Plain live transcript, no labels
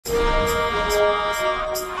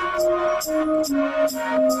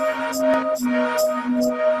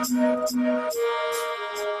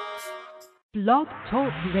Blog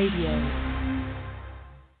Talk Radio.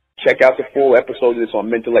 Check out the full episode of this on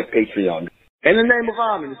Mentellect Patreon. In the name of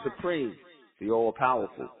Amen, the Supreme, the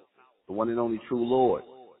All-Powerful, the one and only true Lord.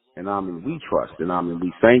 And Amen we trust, and Amen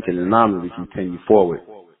we thank, and in Amen we continue forward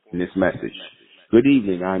in this message. Good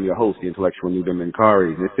evening. I'm your host, the intellectual Nuben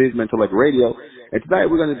Menkari. This is Mentellect Radio, and tonight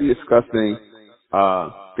we're going to be discussing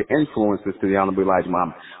the influences to the Honorable Elijah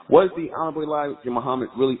Muhammad. Was the Honorable Elijah Muhammad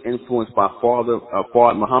really influenced by Father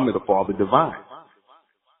Muhammad or Father Divine?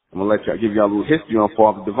 I'm going to give y'all a little history on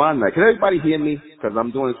Father Divine tonight. Can everybody hear me? Because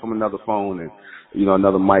I'm doing this from another phone and,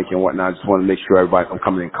 another mic and whatnot. I just want to make sure I'm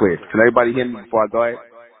coming in clear. Can everybody hear me before I go ahead?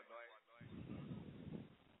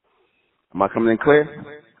 Am I coming in clear?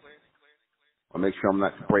 I'll make sure I'm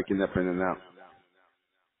not breaking up in and out.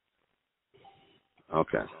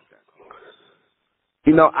 Okay.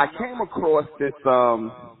 I came across this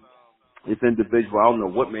individual. I don't know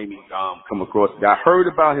what made me come across it. I heard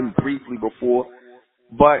about him briefly before,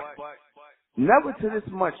 but never to this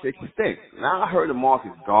much extent. Now, I heard of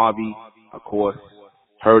Marcus Garvey, of course.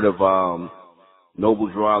 Heard of Noble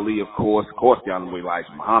Drew Ali, of course. Of course, the Honorable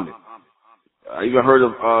Elijah Muhammad. I even heard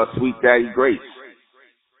of Sweet Daddy Grace.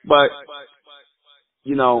 But,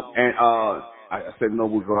 I said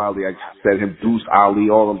Noble Drew Ali. I said him Deuce Ali,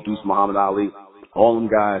 all of them, Deuce Muhammad Ali. All them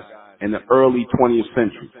guys in the early 20th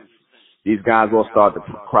century. These guys all started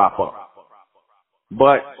to crop up.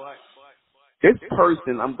 But this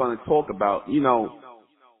person I'm going to talk about,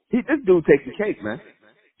 this dude takes the cake, man.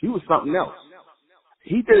 He was something else.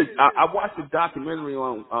 He did. I watched a documentary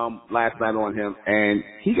on last night on him, and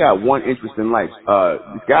he got one interest in life.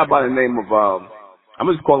 This guy by the name of I'm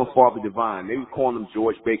just calling him Father Divine. They were calling him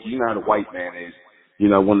George Baker. You know how the white man is.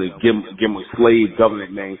 When they give him a slave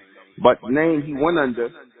government name. But the name he went under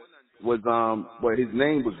was, his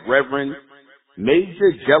name was Reverend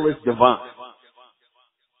Major Jealous Divine.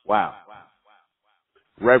 Wow.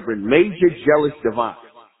 Reverend Major Jealous Divine.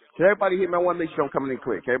 Can everybody hear me? I want to make sure I'm coming in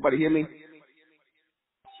clear. Can everybody hear me?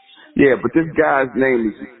 Yeah, but this guy's name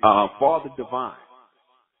is Father Divine.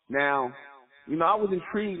 Now, I was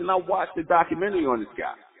intrigued and I watched the documentary on this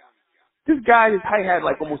guy. This guy had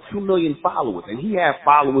like almost 2 million followers, and he had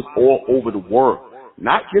followers all over the world.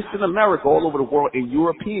 Not just in America, all over the world, in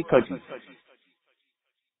European countries.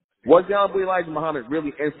 Was the Honorable Elijah Muhammad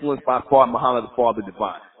really influenced by Father Muhammad, the Father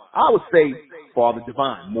Divine? I would say Father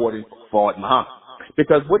Divine more than Father Muhammad.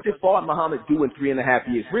 Because what did Father Muhammad do in 3.5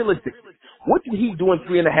 years? Realistically, what did he do in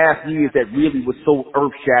 3.5 years that really was so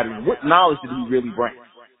earth-shattering? What knowledge did he really bring?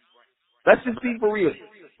 Let's just be for real.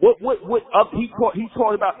 He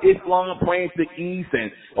taught about Islam, praying to the East,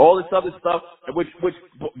 and all this other stuff, which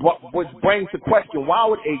brings the question: why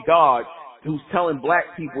would a God who's telling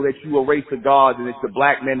black people that you are a race of gods and it's the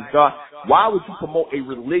black man's God, why would you promote a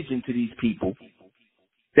religion to these people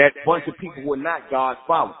that bunch of people who are not God's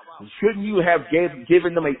followers? Shouldn't you have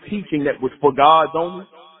given them a teaching that was for gods only?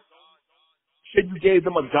 Shouldn't you give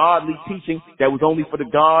them a godly teaching that was only for the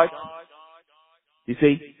gods? You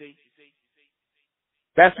see?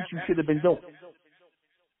 That's what you should have been doing.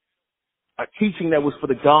 A teaching that was for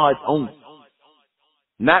the gods only.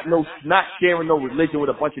 Not sharing no religion with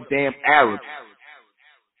a bunch of damn Arabs.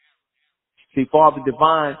 See, Father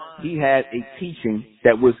Divine, he had a teaching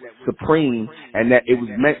that was supreme and that it was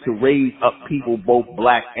meant to raise up people both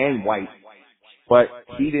black and white. But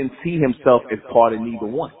he didn't see himself as part of neither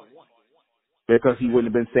one. Because he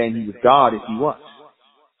wouldn't have been saying he was God if he was.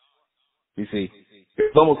 You see?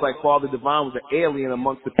 It's almost like Father Divine was an alien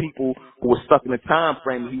amongst the people who were stuck in a time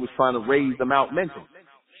frame and he was trying to raise them out mentally.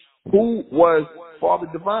 Who was Father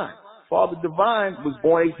Divine? Father Divine was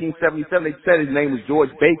born 1877. They said his name was George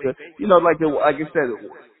Baker. Like I said,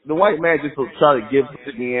 the white man just try to give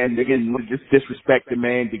to the end, just disrespect the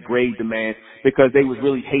man, degrade the man, because they was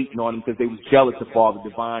really hating on him because they was jealous of Father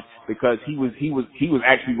Divine because he was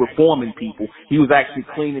actually reforming people. He was actually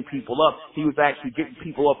cleaning people up. He was actually getting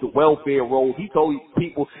people off the welfare roll. He told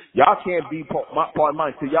people, y'all can't be part of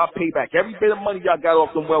mine until y'all pay back every bit of money y'all got off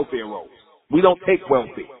them welfare rolls. We don't take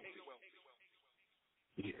welfare.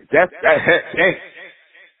 That's like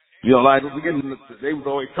they was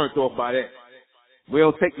always turned off by that. We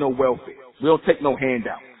don't take no welfare. We don't take no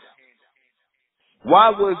handouts.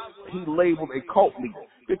 Why was he labeled a cult leader?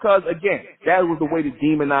 Because, again, that was the way to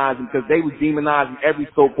demonize him, because they were demonizing every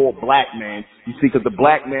so-called black man. You see, because the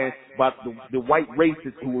black man about the white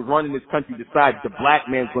racists who were running this country decide the black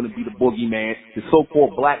man's going to be the boogeyman, the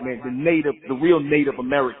so-called black man, the real Native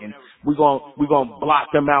Americans. We're gonna block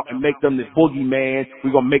them out and make them the boogeyman.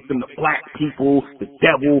 We're gonna make them the black people, the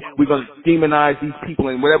devil. We're gonna demonize these people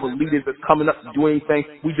and whatever leaders that's coming up to do anything.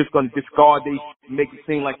 We're just gonna discard they, make it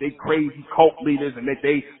seem like they crazy cult leaders and that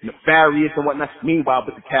they nefarious and whatnot. Meanwhile,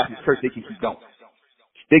 but the Catholic Church, they can keep going.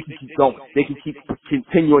 They can keep going. They can keep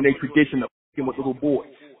continuing their tradition of f***ing with little boys.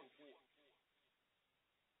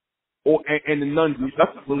 And the nuns,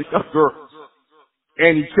 that's girls.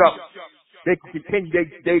 And each other. They can continue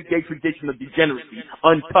their tradition of degeneracy,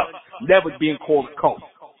 untouched, never being called a cult.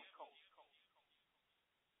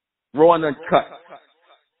 Raw and uncut.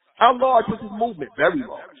 How large was his movement? Very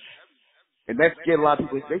large. And that scared a lot of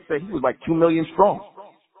people. They say he was like 2 million strong.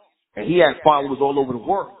 And he had followers all over the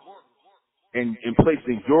world. In places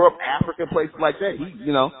in Europe, Africa, places like that. He,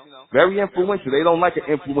 very influential. They don't like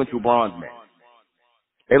an influential bronze man.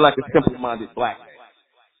 They like a simple-minded black man.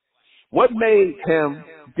 What made him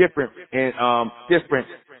different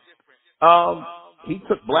he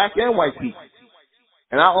took black and white people.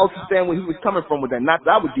 And I understand where he was coming from with that. Not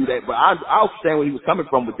that I would do that, but I understand where he was coming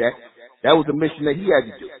from with that. That was a mission that he had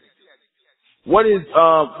to do. Why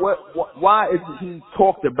isn't he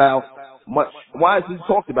talked about much? Why isn't he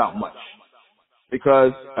talked about much?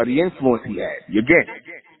 Because of the influence he had.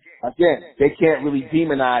 Again, they can't really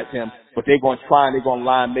demonize him, but they're going to try and they're going to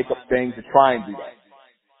lie and make up things to try and do that.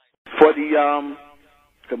 For the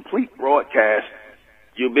complete broadcast,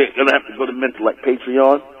 you're going to have to go to Mentellect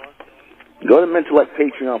Patreon. Go to Mentellect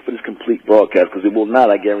Patreon for this complete broadcast, because it will not,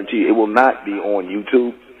 I guarantee you, it will not be on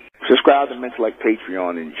YouTube. Subscribe to Mentellect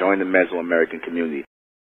Patreon and join the Mesoamerican community.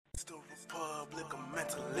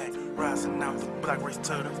 Rising out the black race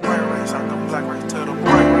to the white race, out the black race to the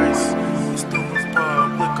white race. It's the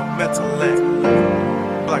Republic of Mentellect,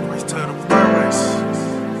 black race to the white race.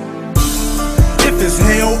 If it's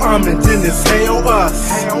hell, then it's hell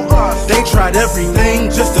us. They tried everything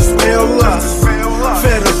just to spell us.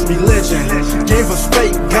 Fed us religion, gave us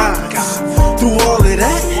fake gods. Through all of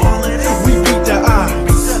that, we beat the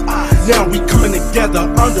odds. Now we coming together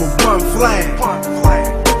under one flag.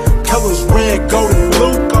 Colors red, gold, and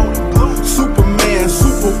blue. Superman,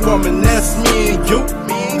 Superwoman, that's me and you.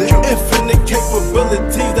 The infinite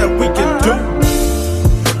capabilities